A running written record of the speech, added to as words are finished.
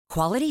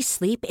Quality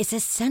sleep is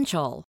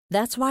essential.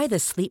 That's why the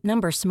Sleep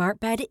Number Smart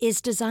Bed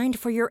is designed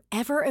for your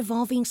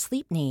ever-evolving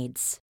sleep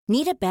needs.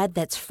 Need a bed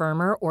that's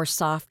firmer or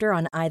softer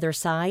on either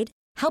side?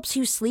 Helps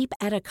you sleep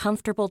at a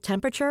comfortable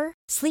temperature?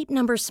 Sleep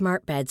Number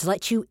Smart Beds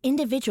let you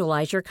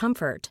individualize your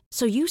comfort,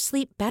 so you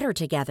sleep better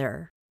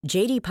together.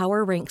 J.D.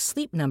 Power ranks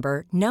Sleep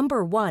Number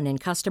number 1 in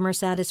customer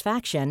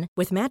satisfaction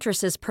with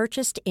mattresses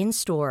purchased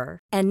in-store.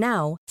 And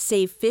now,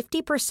 save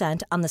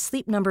 50% on the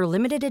Sleep Number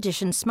Limited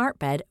Edition Smart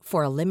Bed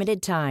for a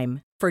limited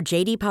time. For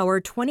J.D. Power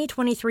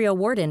 2023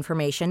 award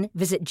information,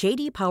 visit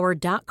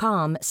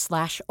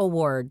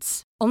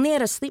jdpower.com/awards. Only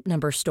at a Sleep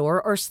Number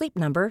store or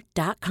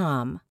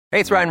sleepnumber.com. Hey,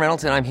 it's Ryan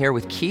Reynolds, and I'm here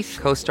with Keith,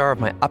 co-star of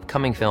my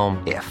upcoming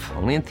film, If,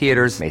 only in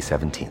theaters May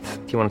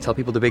 17th. Do you want to tell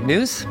people the big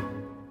news?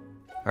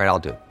 All right, I'll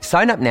do it.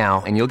 Sign up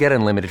now and you'll get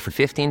unlimited for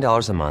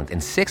 $15 a month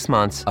and 6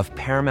 months of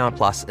Paramount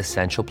Plus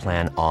Essential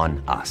Plan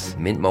on us.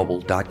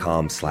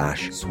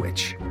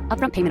 MintMobile.com/switch.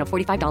 Upfront payment of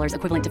 $45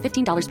 equivalent to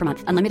 $15 per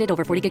month. Unlimited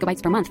over 40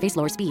 gigabytes per month. Face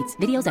lower speeds.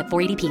 Videos at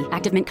 480p.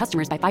 Active Mint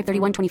customers by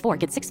 531.24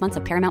 get 6 months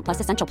of Paramount Plus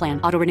Essential Plan.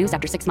 Auto renews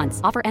after 6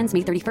 months. Offer ends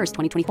May 31st,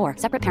 2024.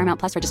 Separate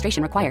Paramount Plus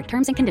registration required.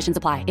 Terms and conditions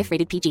apply if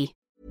rated PG.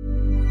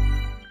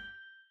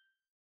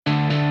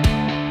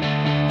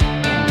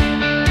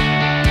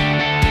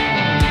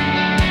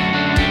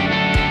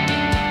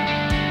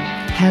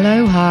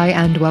 Hello, hi,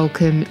 and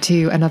welcome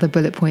to another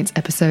Bullet Points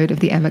episode of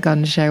The Emma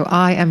Gunn Show.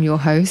 I am your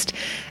host,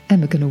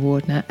 Emma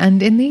Gunn-Wardner,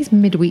 and in these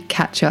midweek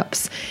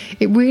catch-ups,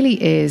 it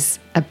really is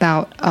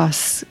about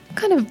us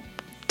kind of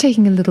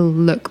taking a little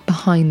look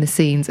behind the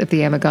scenes of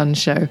The Emma Gunn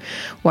Show.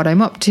 What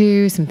I'm up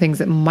to, some things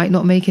that might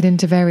not make it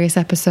into various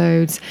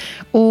episodes,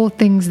 or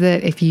things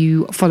that if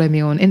you follow me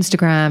on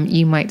Instagram,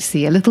 you might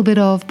see a little bit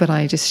of, but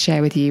I just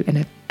share with you in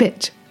a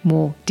bit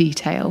more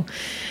detail.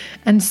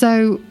 And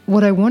so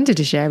what I wanted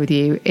to share with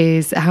you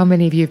is how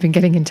many of you have been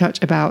getting in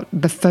touch about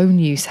the phone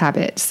use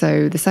habit.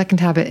 So the second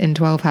habit in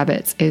 12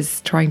 habits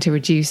is trying to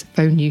reduce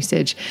phone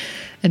usage.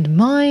 And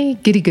my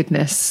giddy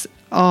goodness,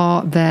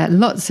 are there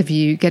lots of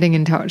you getting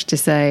in touch to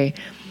say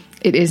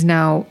it is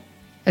now,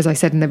 as I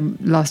said in the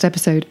last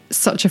episode,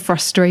 such a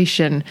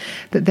frustration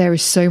that there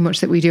is so much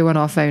that we do on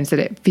our phones that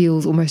it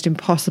feels almost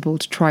impossible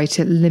to try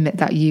to limit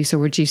that use or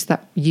reduce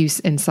that use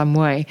in some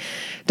way.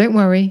 Don't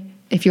worry.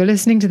 If you're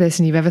listening to this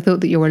and you've ever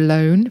thought that you're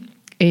alone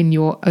in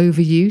your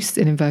overuse,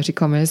 in inverted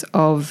commas,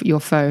 of your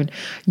phone,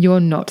 you're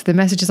not. The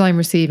messages I'm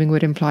receiving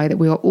would imply that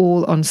we are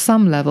all on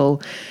some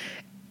level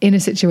in a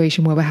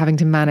situation where we're having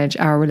to manage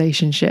our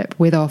relationship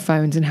with our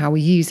phones and how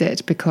we use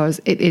it, because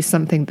it is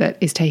something that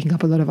is taking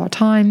up a lot of our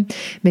time,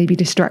 maybe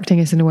distracting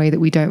us in a way that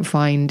we don't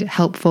find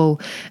helpful.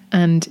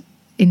 And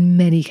in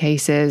many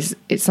cases,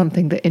 it's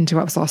something that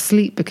interrupts our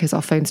sleep because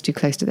our phone's too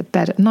close to the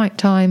bed at night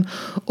time,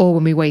 or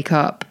when we wake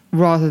up,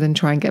 rather than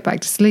try and get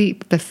back to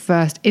sleep, the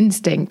first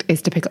instinct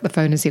is to pick up the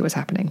phone and see what's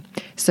happening.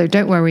 So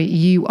don't worry,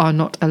 you are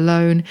not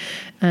alone.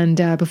 And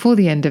before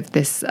the end of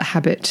this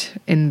habit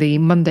in the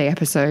Monday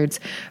episodes,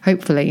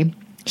 hopefully,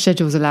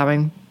 schedules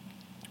allowing,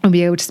 I'll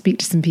be able to speak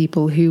to some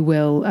people who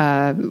will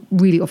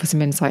really offer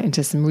some insight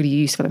into some really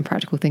useful and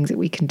practical things that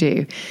we can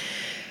do.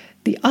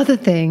 The other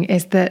thing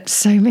is that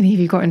so many of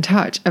you got in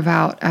touch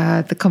about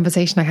the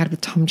conversation I had with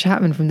Tom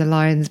Chapman from the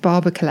Lions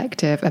Barber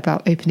Collective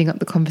about opening up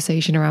the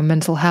conversation around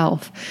mental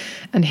health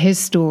and his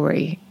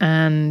story.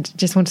 And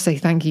just want to say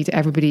thank you to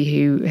everybody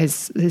who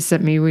has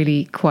sent me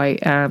really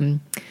quite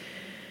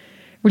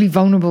really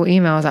vulnerable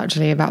emails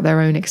actually about their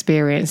own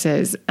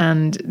experiences.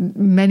 And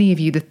many of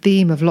you, the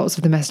theme of lots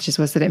of the messages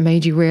was that it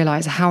made you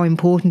realize how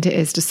important it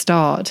is to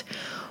start,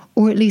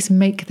 or at least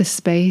make the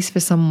space for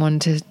someone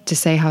to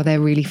say how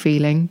they're really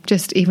feeling,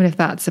 just even if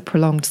that's a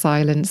prolonged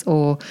silence,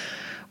 or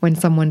when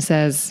someone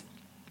says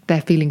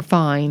they're feeling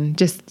fine,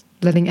 just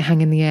letting it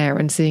hang in the air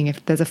and seeing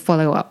if there's a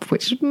follow-up,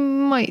 which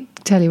might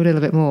tell you a little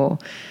bit more.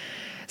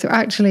 So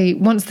actually,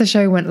 once the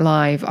show went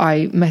live,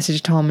 I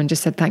messaged Tom and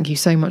just said, thank you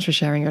so much for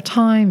sharing your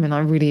time. And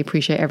I really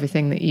appreciate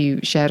everything that you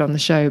shared on the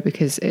show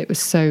because it was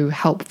so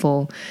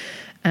helpful.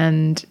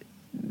 And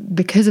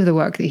because of the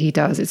work that he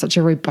does, it's such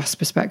a robust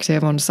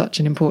perspective on such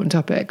an important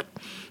topic.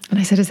 And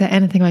I said, is there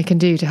anything I can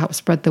do to help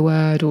spread the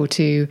word or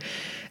to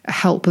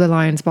help the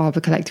Lions Barber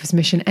Collective's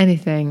mission,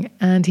 anything?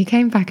 And he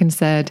came back and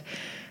said,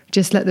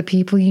 just let the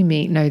people you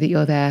meet know that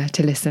you're there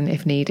to listen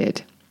if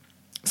needed.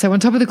 So on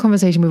top of the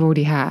conversation we've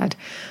already had,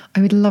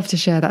 I would love to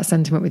share that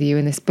sentiment with you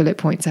in this Bullet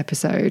Points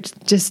episode,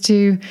 just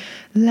to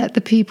let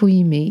the people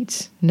you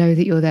meet know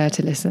that you're there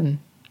to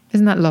listen.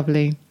 Isn't that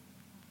lovely?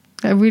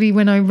 Really,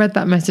 when I read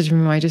that message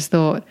from him, I just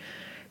thought,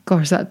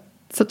 gosh, that's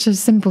such a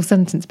simple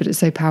sentence, but it's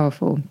so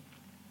powerful.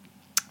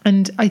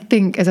 And I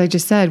think, as I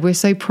just said, we're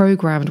so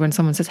programmed when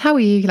someone says, how are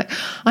you? You're like,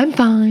 I'm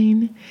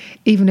fine.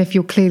 Even if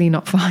you're clearly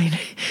not fine.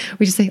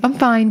 We just say, I'm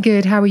fine,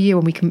 good, how are you?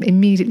 And we can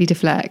immediately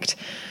deflect.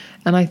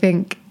 And I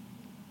think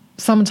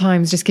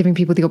sometimes just giving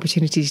people the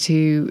opportunity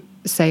to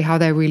say how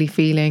they're really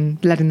feeling,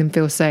 letting them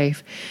feel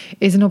safe,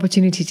 is an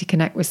opportunity to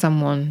connect with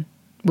someone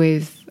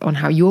on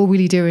how you're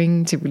really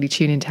doing, to really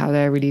tune into how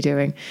they're really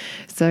doing.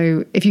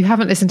 So if you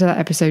haven't listened to that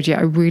episode yet,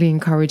 I really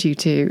encourage you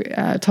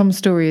to. Tom's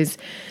story is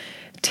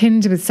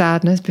tinged with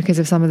sadness because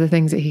of some of the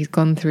things that he's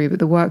gone through, but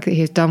the work that he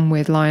has done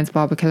with Lions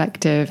Barber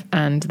Collective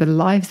and the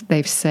lives that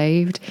they've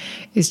saved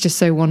is just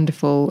so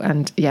wonderful.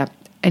 And yeah,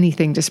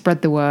 anything to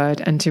spread the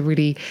word and to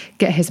really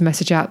get his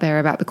message out there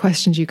about the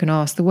questions you can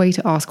ask, the way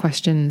to ask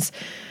questions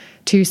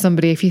to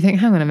somebody. If you think,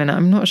 hang on a minute,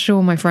 I'm not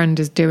sure my friend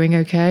is doing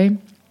okay,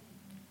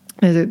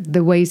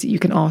 the ways that you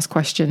can ask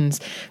questions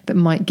that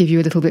might give you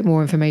a little bit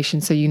more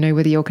information, so you know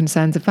whether your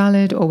concerns are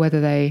valid or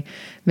whether they're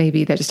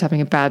just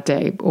having a bad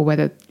day, or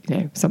whether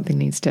something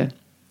needs to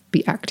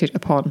be acted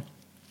upon.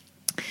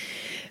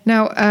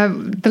 Now,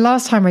 the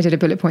last time I did a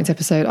bullet points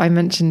episode, I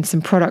mentioned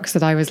some products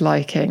that I was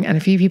liking, and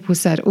a few people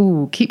said,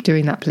 "Oh, keep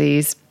doing that,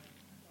 please."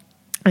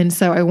 And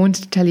so I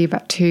wanted to tell you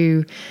about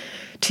two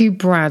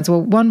brands,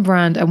 well, one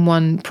brand and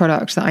one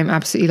product that I'm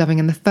absolutely loving.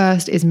 And the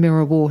first is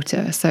Mirror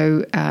Water.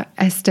 So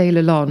Estée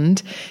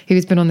Lalonde, who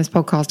has been on this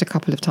podcast a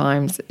couple of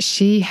times,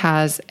 she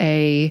has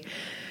a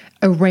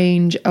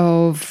range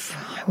of,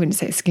 I wouldn't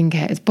say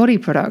skincare, it's body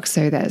products.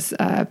 So there's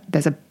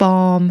a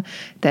balm,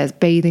 there's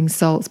bathing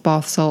salts,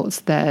 bath salts,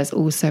 there's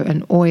also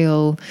an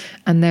oil,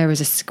 and there is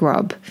a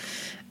scrub.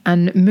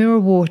 And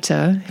Mirror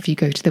Water, if you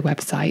go to the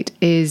website,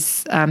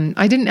 is,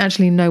 I didn't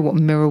actually know what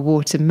Mirror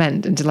Water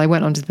meant until I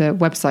went onto the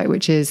website,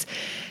 which is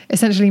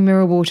essentially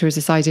Mirror Water is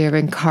this idea of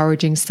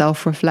encouraging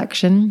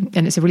self-reflection.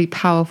 And it's a really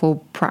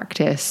powerful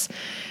practice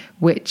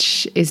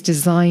which is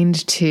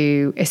designed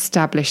to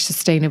establish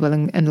sustainable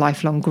and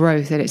lifelong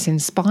growth. And it's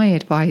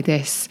inspired by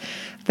this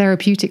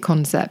therapeutic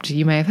concept,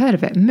 you may have heard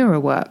of it, mirror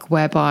work,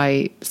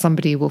 whereby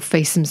somebody will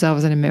face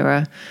themselves in a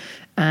mirror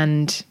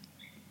and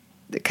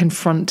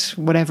confront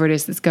whatever it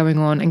is that's going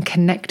on and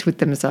connect with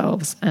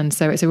themselves. And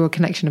so it's a real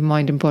connection of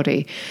mind and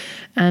body.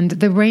 And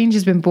the range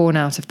has been born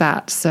out of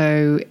that.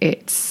 So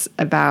it's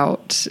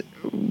about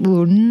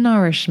real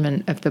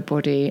nourishment of the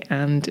body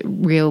and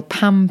real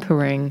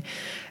pampering,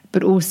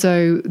 but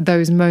also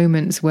those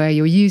moments where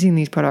you're using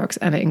these products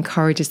and it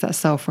encourages that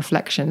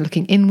self-reflection,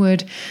 looking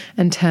inward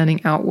and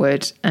turning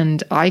outward.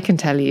 And I can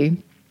tell you,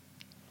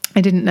 I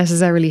didn't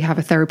necessarily have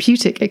a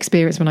therapeutic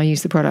experience when I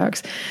used the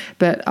products,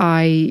 but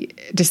I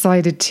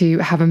decided to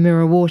have a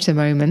Mirror Water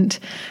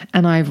moment,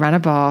 and I ran a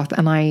bath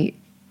and I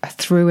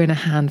threw in a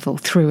handful,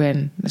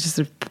 just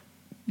sort of,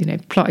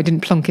 I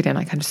didn't plonk it in,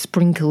 I kind of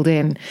sprinkled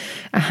in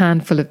a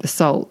handful of the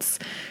salts.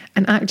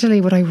 And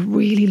actually what I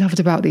really loved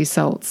about these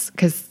salts,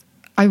 because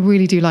I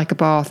really do like a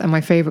bath, and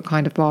my favourite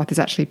kind of bath is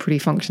actually pretty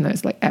functional.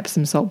 It's like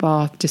Epsom salt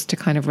bath, just to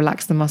kind of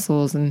relax the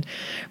muscles and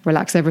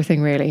relax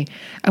everything, really.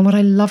 And what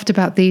I loved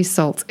about these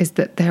salts is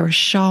that there are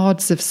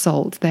shards of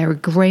salt, there are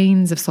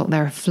grains of salt,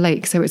 there are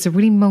flakes. So it's a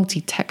really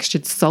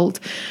multi-textured salt.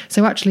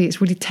 So actually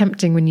it's really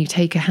tempting when you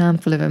take a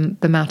handful of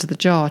them out of the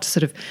jar to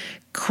sort of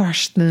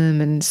crush them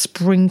and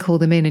sprinkle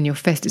them in your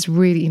fist. It's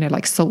really,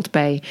 like Salt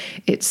Bay.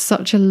 It's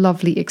such a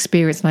lovely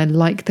experience, and I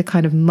like the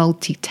kind of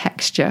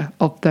multi-texture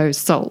of those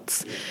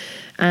salts.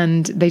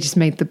 And they just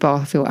made the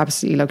bath feel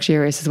absolutely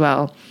luxurious as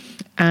well.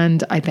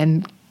 And I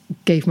then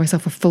gave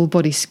myself a full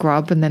body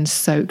scrub and then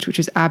soaked, which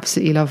was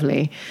absolutely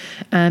lovely.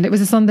 And it was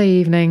a Sunday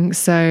evening,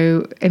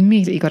 so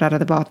immediately got out of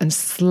the bath and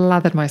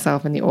slathered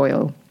myself in the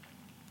oil.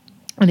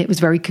 And it was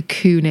very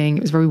cocooning,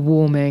 it was very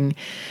warming.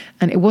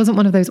 And it wasn't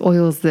one of those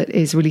oils that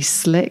is really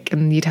slick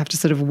and you'd have to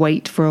sort of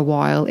wait for a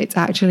while. It's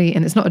actually,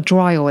 and it's not a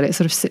dry oil, it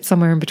sort of sits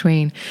somewhere in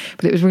between.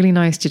 But it was really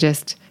nice to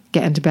just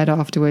get into bed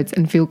afterwards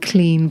and feel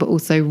clean, but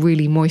also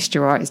really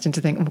moisturized, and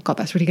to think, oh God,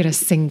 that's really going to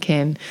sink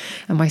in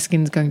and my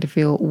skin's going to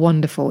feel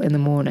wonderful in the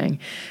morning.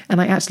 And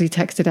I actually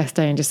texted Estée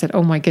and just said,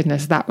 oh my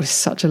goodness, that was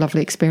such a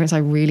lovely experience. I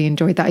really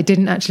enjoyed that. I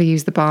didn't actually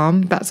use the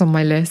balm. That's on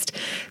my list.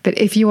 But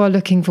if you are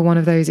looking for one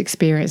of those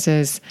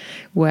experiences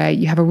where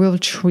you have a real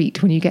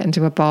treat when you get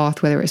into a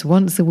bath, whether it's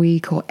once a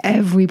week or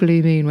every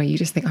blue moon, where you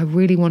just think, I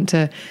really want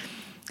to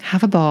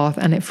have a bath,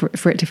 and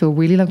for it to feel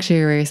really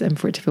luxurious and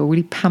for it to feel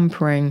really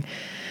pampering,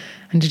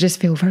 and to just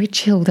feel very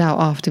chilled out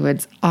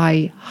afterwards,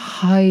 I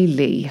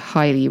highly,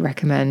 highly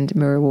recommend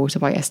Mirror Water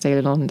by Estée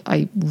Lalonde.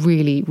 I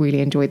really, really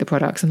enjoy the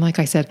products. And like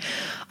I said,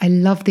 I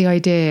love the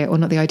idea, or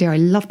not the idea, I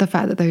love the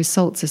fact that those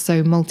salts are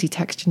so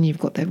multi-textured, and you've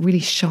got the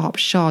really sharp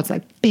shards,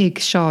 like big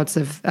shards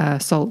of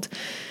salt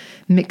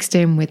mixed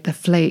in with the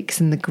flakes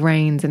and the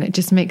grains. And it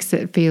just makes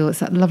it feel, it's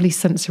that lovely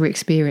sensory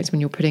experience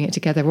when you're putting it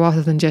together,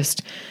 rather than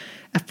just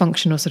a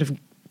functional sort of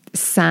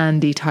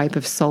sandy type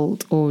of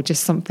salt, or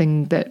just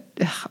something that,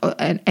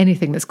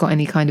 anything that's got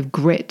any kind of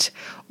grit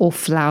or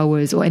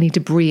flowers or any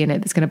debris in it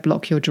that's going to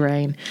block your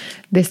drain.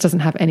 This doesn't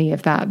have any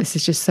of that. This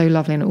is just so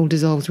lovely, and it all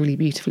dissolves really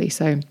beautifully.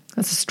 So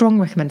that's a strong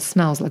recommend. It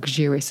smells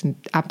luxurious and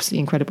absolutely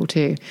incredible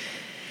too.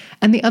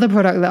 And the other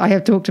product that I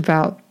have talked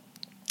about,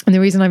 and the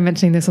reason I'm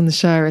mentioning this on the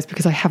show is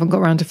because I haven't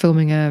got around to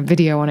filming a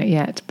video on it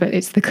yet, but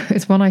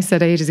it's one I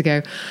said ages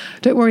ago,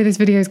 don't worry, this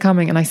video is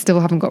coming, and I still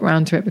haven't got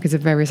around to it because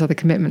of various other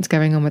commitments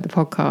going on with the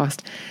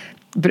podcast.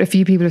 But a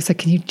few people have said,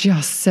 can you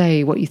just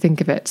say what you think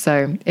of it?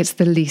 So it's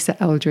the Lisa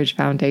Eldridge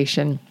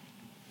foundation.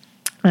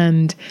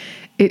 And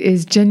it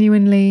is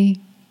genuinely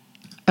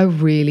a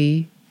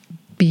really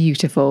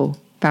beautiful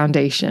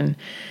foundation.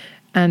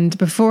 And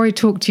before I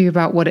talk to you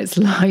about what it's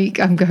like,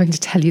 I'm going to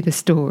tell you the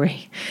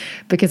story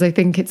because I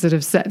think it sort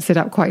of sets it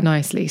up quite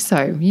nicely.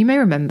 So you may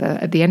remember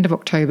at the end of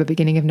October,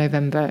 beginning of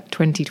November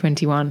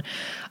 2021,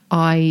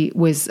 I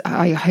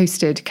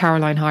hosted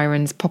Caroline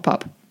Hiron's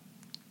pop-up.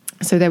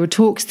 So there were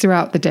talks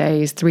throughout the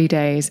days, 3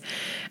 days,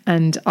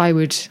 and I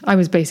was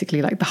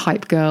basically like the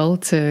hype girl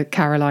to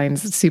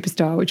Caroline's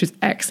Superstar, which was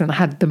excellent. I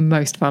had the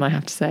most fun, I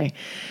have to say.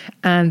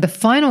 And the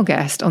final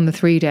guest on the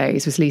 3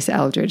 days was Lisa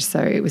Eldridge. So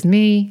it was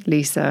me,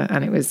 Lisa,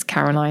 and it was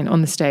Caroline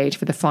on the stage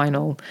for the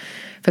final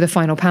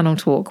panel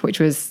talk, which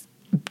was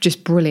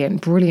just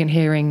brilliant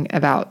hearing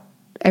about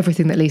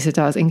everything that Lisa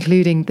does,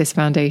 including this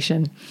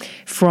foundation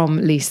from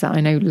Lisa.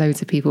 I know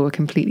loads of people were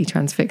completely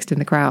transfixed in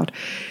the crowd.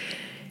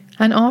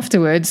 And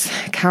afterwards,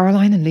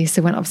 Caroline and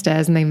Lisa went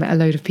upstairs and they met a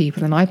load of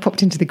people. And I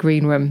popped into the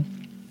green room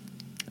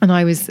and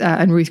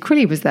and Ruth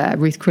Crilly was there.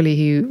 Ruth Crilly,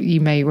 who you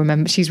may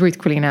remember, she's Ruth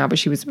Crilly now, but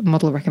she was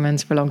Model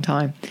Recommends for a long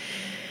time.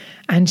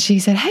 And she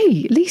said,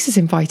 hey, Lisa's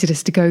invited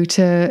us to go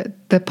to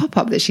the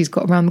pop-up that she's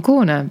got around the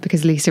corner,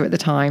 because Lisa at the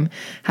time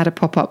had a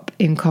pop-up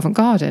in Covent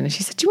Garden. And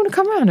she said, do you want to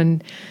come around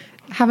and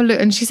have a look?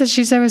 And she said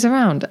she'd show us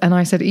around. And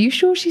I said, are you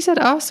sure? She said,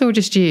 us or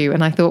just you?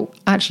 And I thought,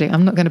 actually,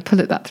 I'm not going to pull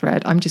at that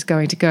thread. I'm just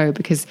going to go,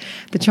 because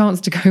the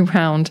chance to go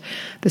around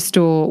the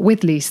store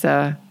with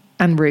Lisa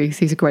and Ruth,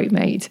 who's a great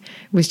mate,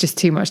 was just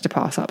too much to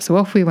pass up. So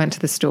off we went to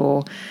the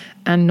store.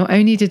 And not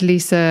only did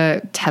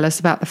Lisa tell us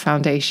about the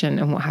foundation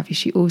and what have you,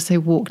 she also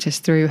walked us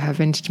through her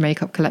vintage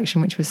makeup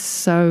collection, which was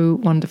so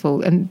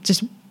wonderful and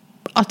just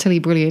utterly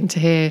brilliant to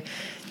hear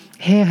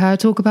her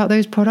talk about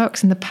those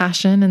products and the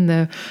passion and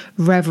the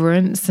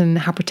reverence and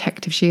how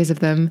protective she is of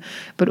them,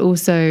 but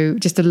also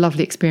just a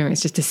lovely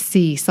experience just to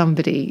see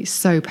somebody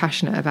so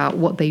passionate about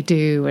what they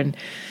do. And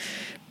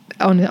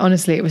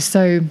honestly, it was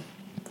so,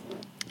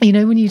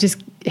 when you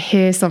just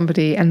hear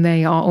somebody and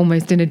they are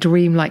almost in a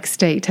dreamlike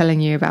state telling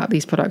you about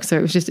these products. So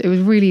it was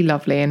really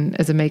lovely. And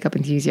as a makeup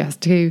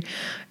enthusiast too,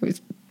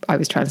 I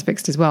was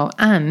transfixed as well.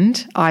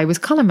 And I was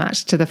colour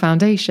matched to the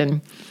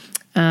foundation,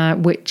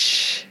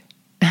 Ruth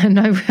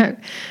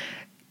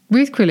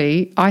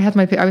Crilly, I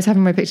was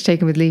having my picture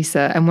taken with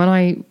Lisa, and when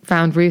I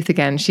found Ruth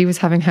again, she was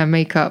having her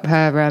makeup,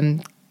 her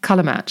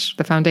colour match,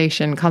 the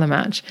foundation colour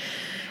match.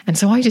 And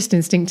so I just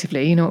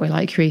instinctively, you know what we're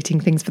like,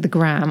 creating things for the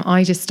gram,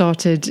 I just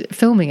started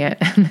filming it.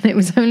 And then it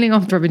was only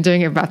after I've been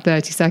doing it for about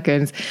 30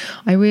 seconds,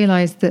 I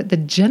realised that the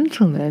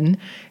gentleman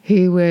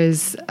who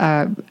was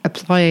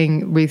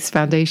applying Ruth's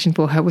foundation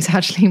for her was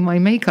actually my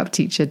makeup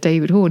teacher,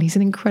 David Horn. He's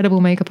an incredible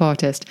makeup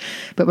artist.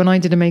 But when I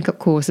did a makeup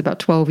course about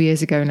 12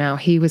 years ago now,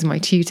 he was my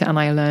tutor and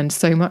I learned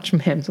so much from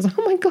him. So I was like,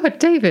 oh my God,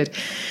 David.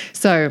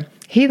 So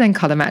he then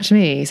colour matched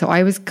me. So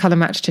I was colour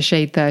matched to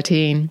shade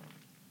 13.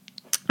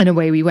 And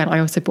away we went. I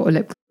also bought a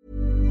lip.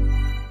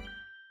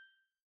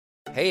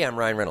 Hey, I'm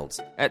Ryan Reynolds.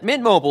 At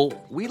Mint Mobile,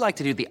 we like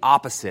to do the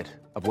opposite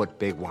of what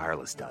Big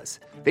Wireless does.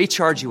 They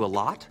charge you a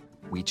lot,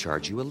 we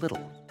charge you a little.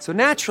 So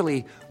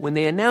naturally, when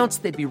they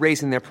announced they'd be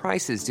raising their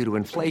prices due to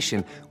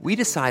inflation, we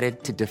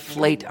decided to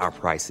deflate our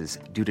prices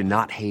due to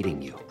not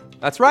hating you.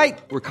 That's right.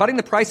 We're cutting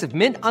the price of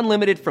Mint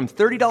Unlimited from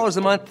 $30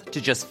 a month to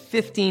just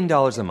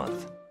 $15 a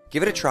month.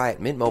 Give it a try at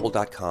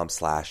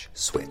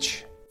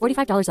mintmobile.com/switch.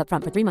 $45 up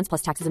front for 3 months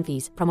plus taxes and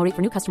fees. Promo rate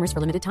for new customers for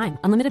limited time.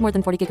 Unlimited more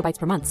than 40 gigabytes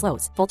per month.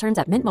 Slows full terms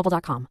at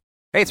mintmobile.com.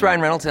 Hey, it's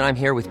Ryan Reynolds, and I'm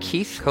here with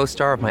Keith,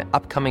 co-star of my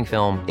upcoming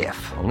film, If,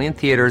 only in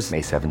theaters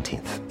May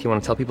 17th. Do you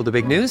want to tell people the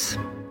big news?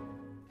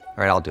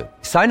 All right, I'll do it.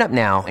 Sign up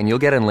now and you'll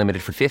get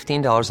unlimited for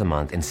 $15 a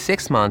month and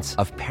 6 months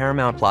of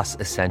Paramount Plus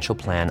Essential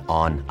Plan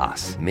on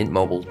us.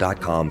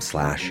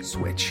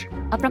 mintmobile.com/switch.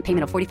 Upfront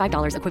payment of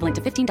 $45 equivalent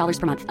to $15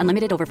 per month.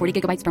 Unlimited over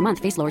 40 gigabytes per month.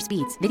 Face lower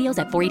speeds. Videos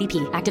at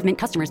 480p. Active Mint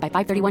customers by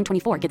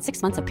 531.24 get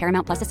 6 months of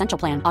Paramount Plus Essential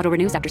Plan. Auto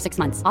renews after 6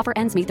 months. Offer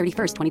ends May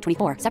 31st,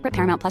 2024. Separate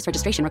Paramount Plus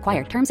registration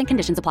required. Terms and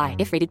conditions apply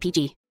if rated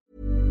PG.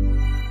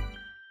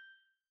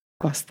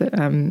 That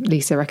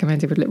Lisa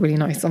recommended would look really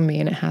nice on me,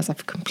 and it has.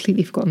 I've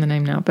completely forgotten the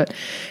name now, but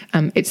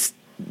it's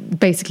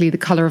basically the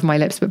colour of my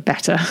lips but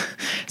better.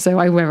 So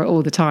I wear it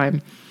all the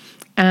time.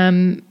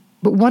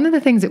 But one of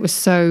the things that was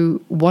so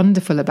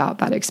wonderful about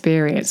that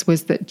experience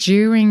was that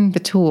during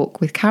the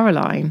talk with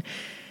Caroline,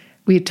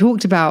 we had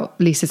talked about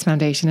Lisa's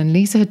foundation, and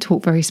Lisa had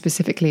talked very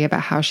specifically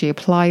about how she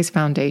applies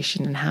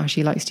foundation and how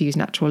she likes to use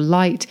natural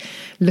light,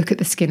 look at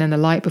the skin and the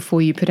light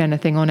before you put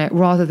anything on it,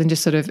 rather than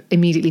just sort of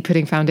immediately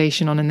putting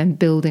foundation on and then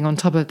building on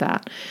top of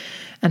that,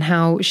 and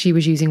how she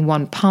was using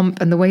one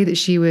pump. And the way that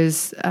she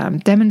was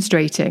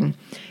demonstrating,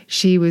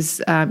 she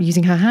was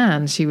using her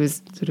hands. She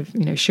was sort of,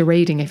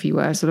 charading, if you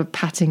were, sort of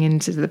patting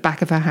into the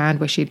back of her hand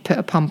where she'd put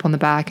a pump on the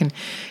back. And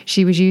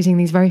she was using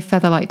these very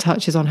feather-like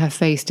touches on her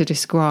face to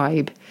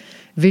describe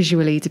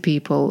visually to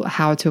people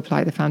how to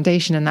apply the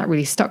foundation, and that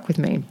really stuck with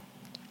me.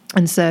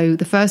 And so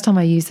the first time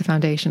I used the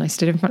foundation, I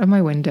stood in front of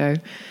my window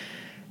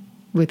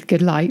with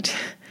good light,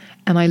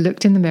 and I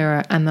looked in the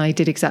mirror and I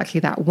did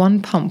exactly that.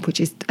 One pump, which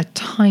is a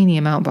tiny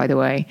amount, by the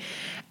way,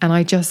 and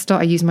I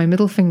used my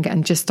middle finger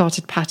and just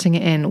started patting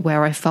it in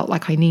where I felt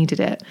like I needed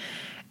it.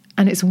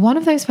 And it's one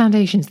of those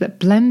foundations that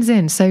blends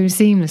in so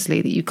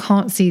seamlessly that you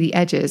can't see the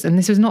edges. And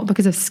this was not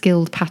because of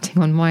skilled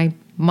patting on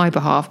my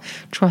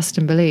behalf, trust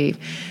and believe.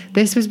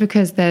 This was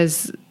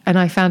because and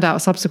I found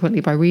out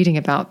subsequently by reading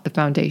about the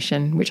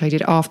foundation, which I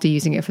did after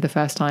using it for the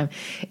first time,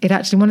 it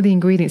actually, one of the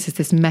ingredients is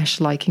this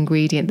mesh-like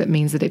ingredient that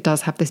means that it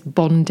does have this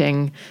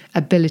bonding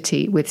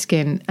ability with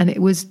skin. And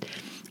it was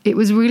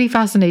really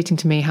fascinating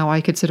to me how I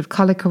could sort of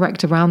colour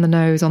correct around the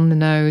nose, on the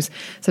nose,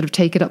 sort of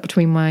take it up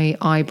between my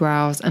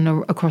eyebrows and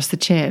across the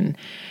chin.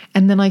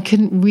 And then I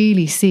couldn't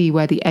really see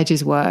where the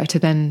edges were to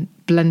then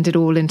blend it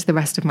all into the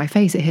rest of my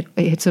face. It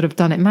had sort of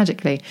done it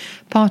magically.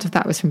 Part of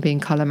that was from being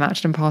colour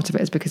matched, and part of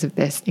it is because of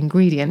this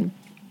ingredient.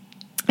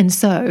 And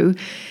so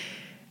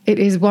it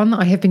is one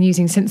that I have been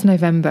using since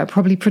November,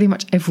 probably pretty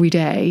much every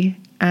day.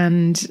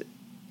 And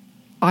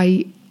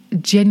I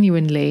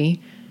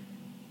genuinely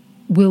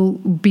will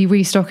be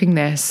restocking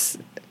this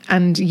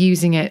and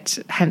using it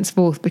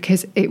henceforth,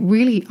 because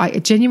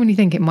I genuinely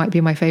think it might be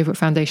my favourite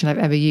foundation I've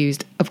ever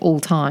used of all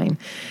time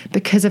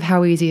because of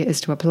how easy it is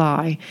to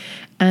apply.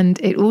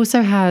 And it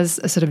also has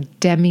a sort of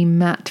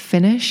demi-matte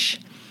finish.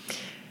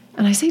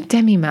 And I say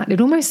demi-matte,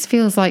 it almost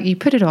feels like you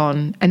put it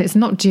on and it's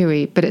not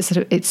dewy, but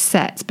it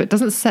sets, but it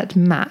doesn't set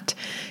matte.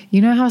 You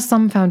know how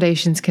some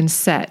foundations can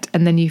set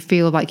and then you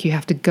feel like you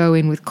have to go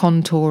in with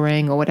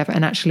contouring or whatever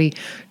and actually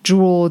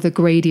draw the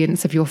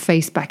gradients of your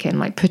face back in,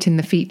 like put in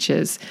the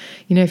features.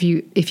 You know,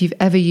 if you've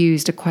ever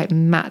used a quite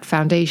matte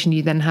foundation,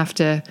 you then have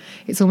to,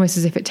 it's almost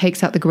as if it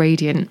takes out the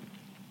gradient.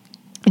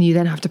 And you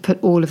then have to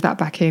put all of that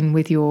back in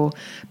with your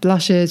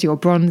blushes, your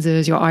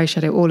bronzers, your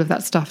eyeshadow, all of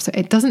that stuff. So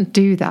it doesn't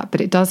do that,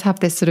 but it does have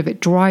this sort of, it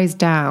dries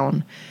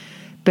down,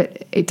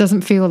 but it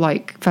doesn't feel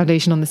like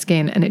foundation on the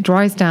skin. And it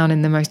dries down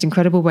in the most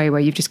incredible way where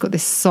you've just got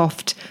this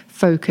soft,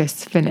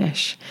 focused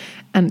finish.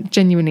 And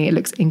genuinely, it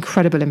looks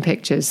incredible in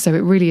pictures. So it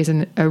really is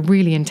a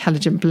really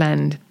intelligent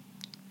blend.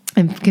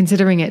 And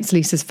considering it's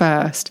Lisa's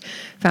first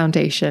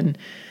foundation,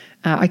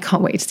 I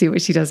can't wait to see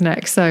what she does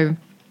next. So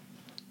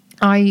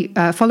I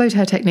followed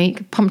her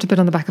technique, pumped a bit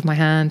on the back of my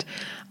hand.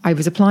 I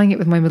was applying it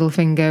with my middle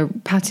finger,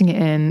 patting it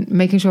in,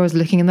 making sure I was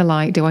looking in the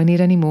light. Do I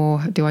need any more?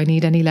 Do I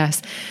need any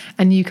less?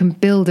 And you can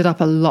build it up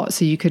a lot.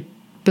 So you could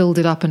build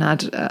it up and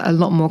add a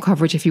lot more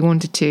coverage if you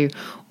wanted to.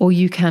 Or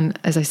you can,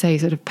 as I say,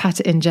 sort of pat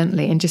it in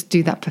gently and just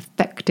do that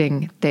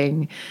perfecting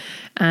thing.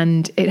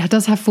 And it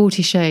does have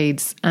 40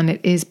 shades, and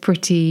it is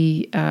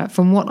pretty,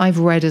 from what I've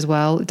read as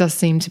well, it does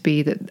seem to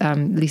be that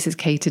Lisa's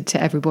catered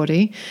to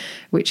everybody,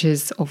 which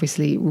is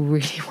obviously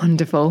really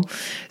wonderful.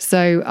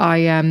 So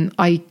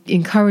I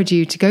encourage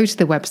you to go to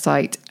the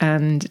website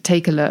and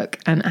take a look.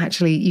 And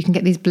actually, you can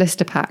get these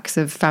blister packs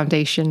of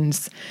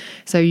foundations.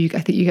 So I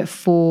think you get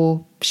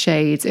 4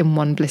 shades in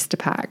one blister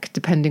pack,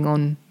 depending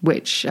on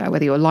which,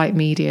 whether you're light,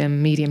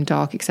 medium,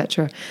 dark,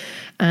 etc.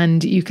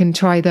 And you can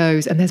try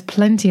those, and there's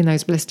plenty in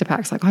those blister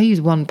packs. Like I use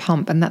 1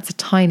 pump, and that's a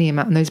tiny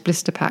amount, and those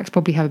blister packs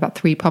probably have about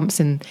 3 pumps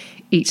in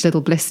each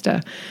little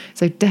blister.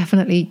 So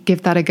definitely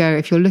give that a go.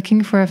 If you're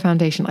looking for a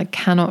foundation, I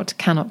cannot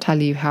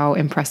tell you how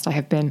impressed I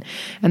have been.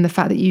 And the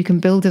fact that you can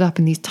build it up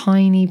in these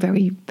tiny,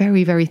 very,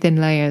 very, very thin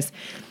layers.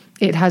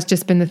 It has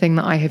just been the thing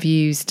that I have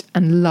used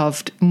and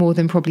loved more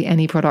than probably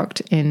any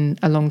product in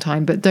a long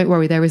time. But don't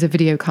worry, there is a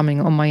video coming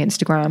on my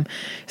Instagram.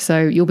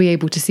 So you'll be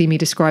able to see me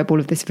describe all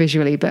of this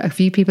visually. But a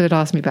few people had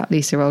asked me about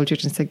Lisa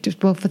Eldridge and said,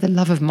 well, for the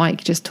love of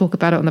Mike, just talk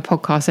about it on the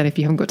podcast and if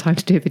you haven't got time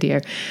to do a video.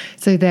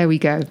 So there we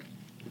go.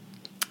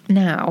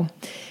 Now,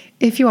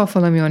 if you are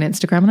following me on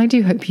Instagram, and I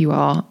do hope you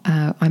are,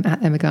 I'm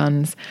at Emma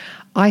Guns,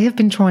 I have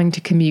been trying to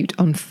commute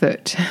on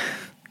foot.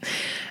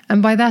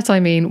 And by that, I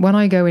mean, when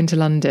I go into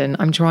London,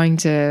 I'm trying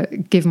to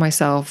give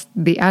myself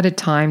the added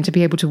time to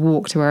be able to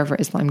walk to wherever it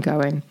is that I'm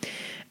going,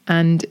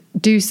 and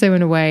do so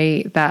in a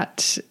way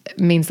that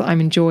means that I'm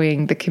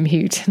enjoying the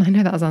commute. And I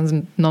know that sounds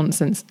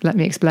nonsense. Let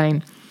me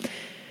explain.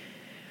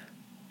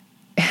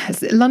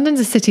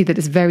 London's a city that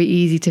is very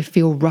easy to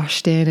feel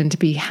rushed in and to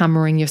be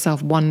hammering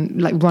yourself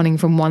running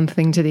from one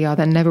thing to the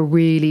other, never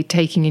really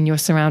taking in your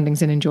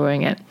surroundings and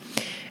enjoying it.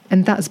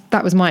 And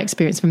that was my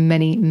experience for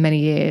many, many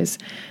years.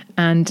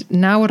 And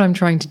now what I'm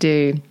trying to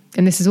do,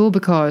 and this is all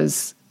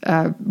because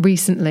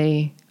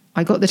recently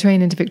I got the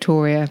train into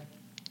Victoria,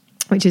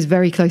 which is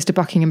very close to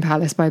Buckingham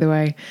Palace, by the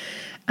way.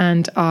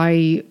 And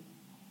I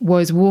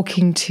was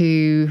walking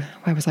to,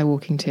 where was I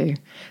walking to?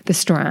 The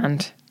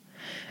Strand.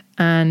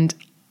 And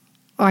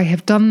I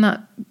have done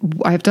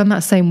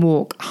that same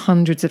walk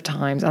hundreds of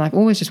times, and I've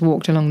always just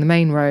walked along the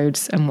main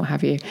roads and what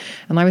have you.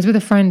 And I was with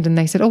a friend and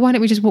they said, oh, why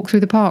don't we just walk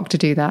through the park to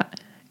do that?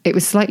 It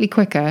was slightly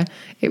quicker.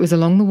 It was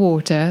along the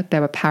water.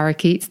 There were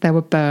parakeets. There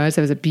were birds.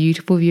 There was a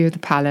beautiful view of the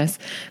palace.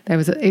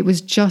 It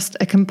was just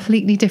a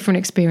completely different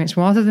experience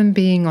rather than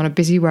being on a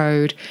busy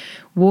road,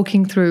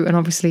 walking through, and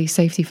obviously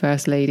safety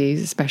first,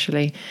 ladies,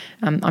 especially.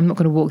 I'm not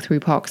going to walk through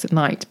parks at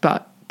night,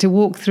 but to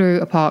walk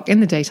through a park in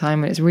the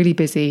daytime when it's really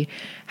busy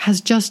has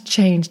just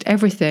changed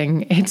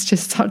everything. It's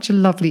just such a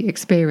lovely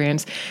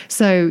experience.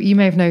 So you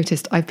may have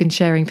noticed I've been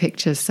sharing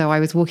pictures. So I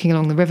was walking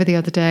along the river the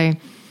other day,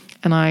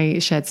 And I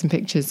shared some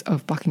pictures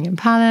of Buckingham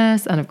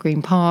Palace and of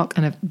Green Park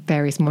and of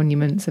various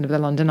monuments and of the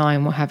London Eye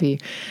and what have you.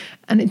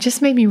 And it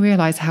just made me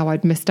realise how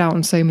I'd missed out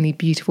on so many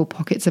beautiful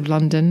pockets of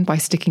London by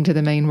sticking to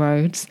the main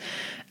roads.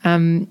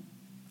 And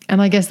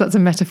I guess that's a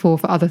metaphor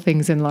for other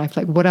things in life.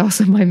 Like, what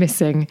else am I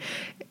missing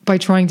by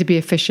trying to be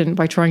efficient,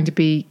 by trying to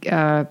be,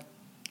 good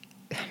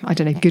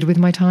with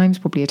my time? It's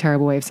probably a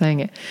terrible way of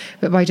saying it.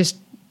 But by just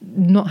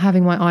not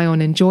having my eye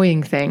on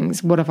enjoying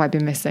things, what have I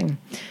been missing?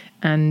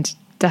 And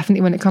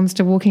definitely when it comes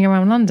to walking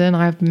around London,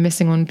 I've been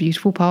missing on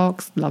beautiful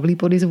parks, lovely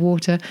bodies of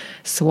water,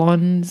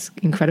 swans,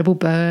 incredible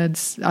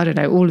birds,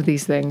 all of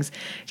these things.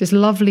 Just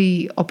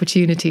lovely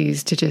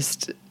opportunities to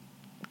just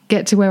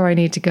get to where I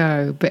need to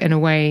go, but in a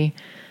way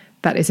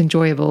that is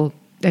enjoyable.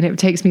 And it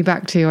takes me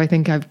back to, I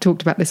think I've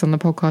talked about this on the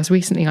podcast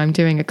recently, I'm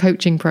doing a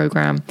coaching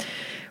program,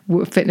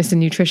 fitness and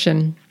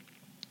nutrition.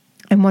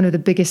 And one of the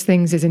biggest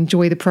things is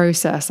enjoy the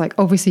process. Like,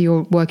 obviously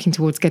you're working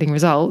towards getting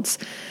results,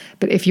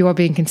 but if you are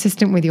being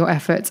consistent with your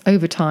efforts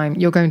over time,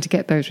 you're going to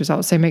get those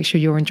results. So make sure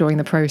you're enjoying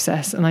the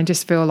process. And I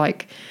just feel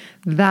like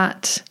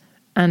that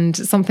and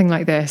something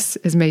like this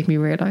has made me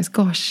realize,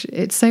 gosh,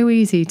 it's so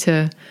easy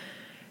to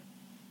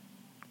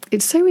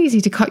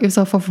cut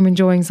yourself off from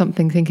enjoying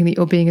something, thinking that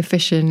you're being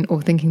efficient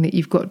or thinking that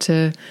you've got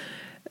to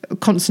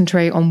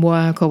concentrate on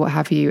work or what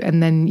have you,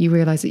 and then you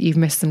realize that you've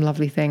missed some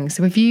lovely things.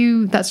 So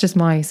that's just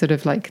my sort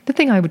of like the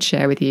thing I would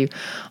share with you.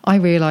 I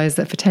realized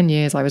that for 10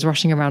 years I was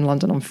rushing around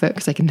London on foot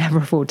because I could never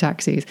afford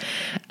taxis,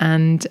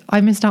 and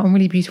I missed out on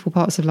really beautiful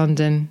parts of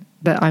London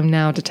that I'm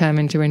now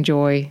determined to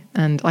enjoy.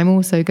 And I'm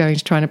also going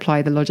to try and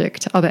apply the logic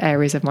to other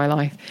areas of my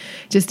life,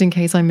 just in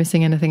case I'm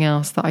missing anything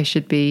else that I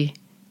should be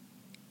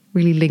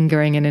really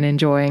lingering in and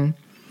enjoying.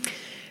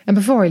 And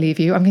before I leave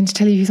you, I'm going to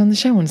tell you who's on the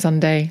show on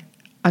Sunday.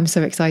 I'm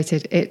so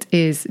excited. It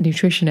is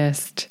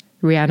nutritionist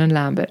Rhiannon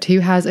Lambert, who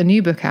has a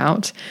new book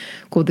out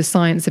called The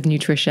Science of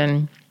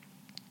Nutrition.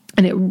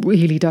 And it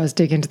really does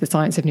dig into the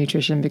science of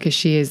nutrition, because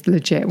she is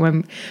legit.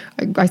 When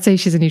I say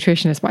she's a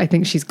nutritionist, but I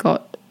think she's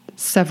got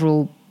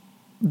several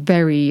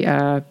very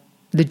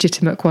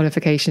legitimate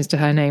qualifications to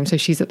her name. So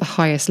she's at the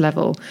highest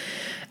level.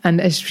 And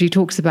as she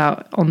talks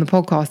about on the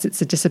podcast,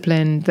 it's a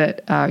discipline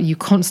that you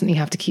constantly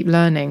have to keep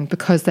learning,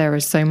 because there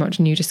is so much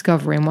new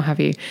discovery and what have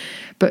you.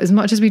 But as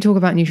much as we talk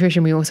about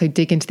nutrition, we also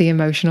dig into the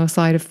emotional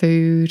side of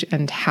food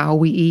and how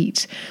we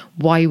eat,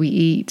 why we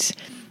eat,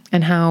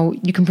 and how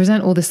you can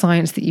present all the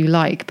science that you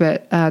like.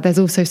 But there's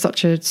also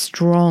such a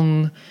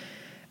strong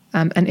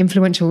and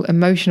influential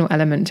emotional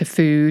element to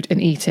food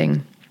and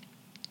eating.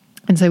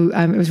 And so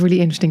it was really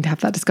interesting to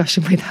have that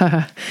discussion with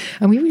her.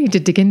 And we really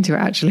did dig into it,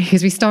 actually,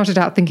 because we started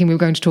out thinking we were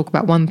going to talk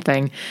about one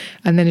thing.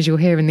 And then as you'll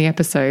hear in the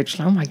episode, she's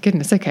like, oh my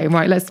goodness, okay,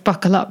 right, let's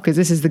buckle up, because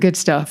this is the good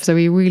stuff. So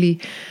we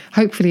really,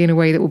 hopefully in a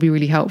way that will be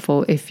really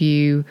helpful if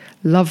you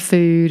love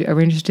food,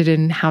 are interested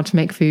in how to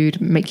make food,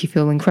 make you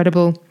feel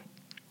incredible.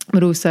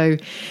 But also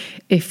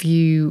if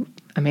you,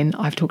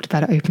 I've talked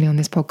about it openly on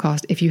this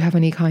podcast, if you have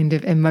any kind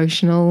of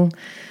emotional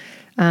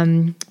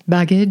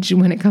baggage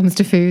when it comes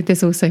to food,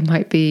 this also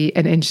might be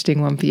an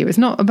interesting one for you. It's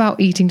not about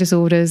eating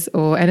disorders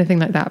or anything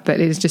like that, but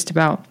it is just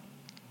about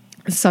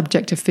the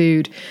subject of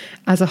food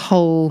as a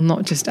whole,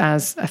 not just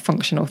as a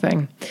functional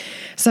thing.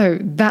 So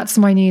that's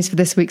my news for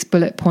this week's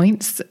bullet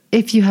points.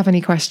 If you have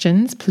any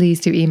questions, please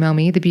do email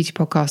me,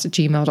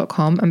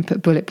 thebeautypodcast@gmail.com, and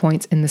put bullet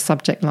points in the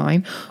subject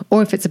line.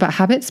 Or if it's about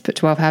habits, put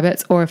 12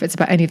 habits. Or if it's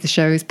about any of the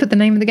shows, put the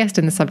name of the guest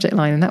in the subject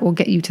line, and that will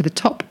get you to the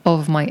top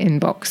of my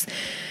inbox.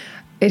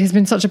 It has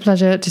been such a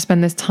pleasure to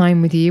spend this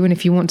time with you. And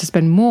if you want to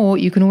spend more,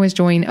 you can always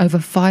join over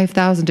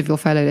 5,000 of your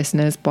fellow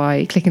listeners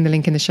by clicking the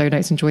link in the show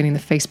notes and joining the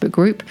Facebook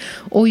group.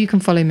 Or you can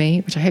follow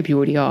me, which I hope you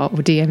already are, or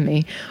DM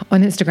me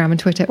on Instagram and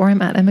Twitter, or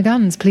I'm at Emma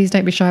Guns. Please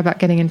don't be shy about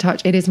getting in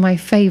touch. It is my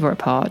favourite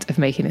part of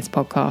making this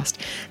podcast.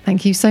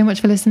 Thank you so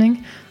much for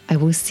listening. I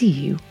will see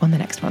you on the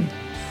next one.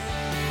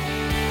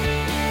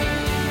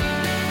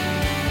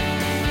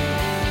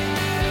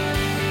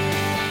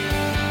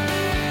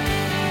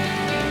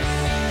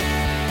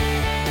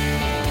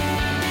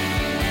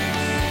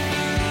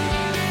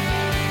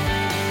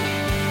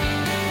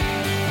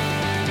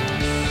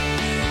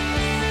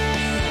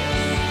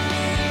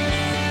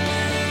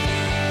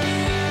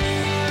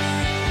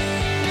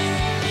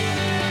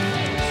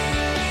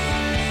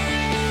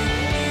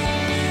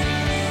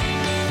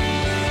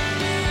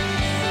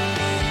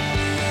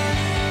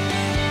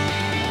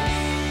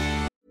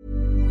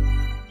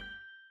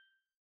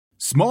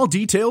 Small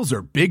details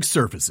are big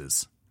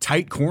surfaces.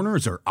 Tight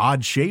corners are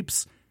odd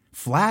shapes.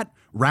 Flat,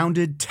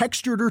 rounded,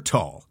 textured, or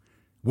tall.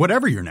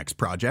 Whatever your next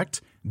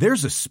project,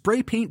 there's a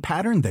spray paint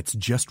pattern that's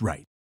just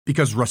right.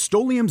 Because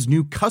Rust-Oleum's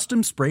new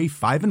Custom Spray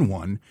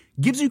 5-in-1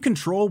 gives you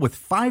control with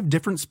 5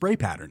 different spray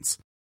patterns.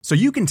 So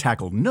you can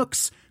tackle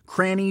nooks,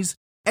 crannies,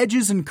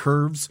 edges, and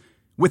curves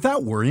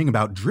without worrying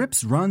about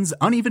drips, runs,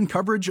 uneven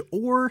coverage,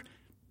 or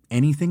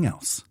anything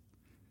else.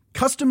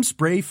 Custom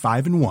Spray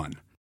 5-in-1.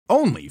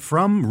 Only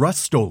from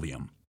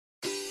Rust-Oleum.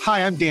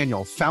 Hi, I'm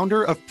Daniel,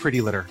 founder of Pretty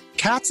Litter.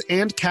 Cats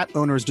and cat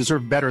owners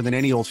deserve better than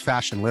any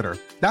old-fashioned litter.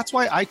 That's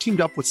why I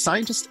teamed up with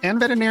scientists and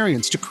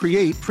veterinarians to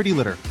create Pretty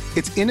Litter.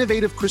 Its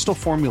innovative crystal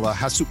formula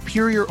has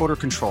superior odor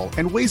control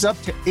and weighs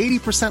up to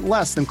 80%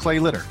 less than clay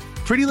litter.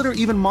 Pretty Litter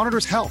even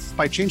monitors health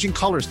by changing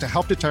colors to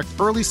help detect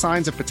early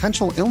signs of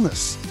potential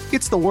illness.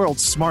 It's the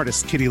world's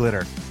smartest kitty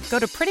litter. Go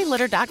to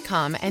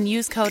prettylitter.com and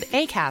use code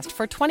ACAST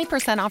for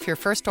 20% off your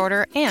first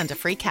order and a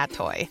free cat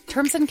toy.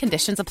 Terms and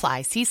conditions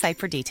apply. See site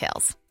for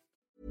details.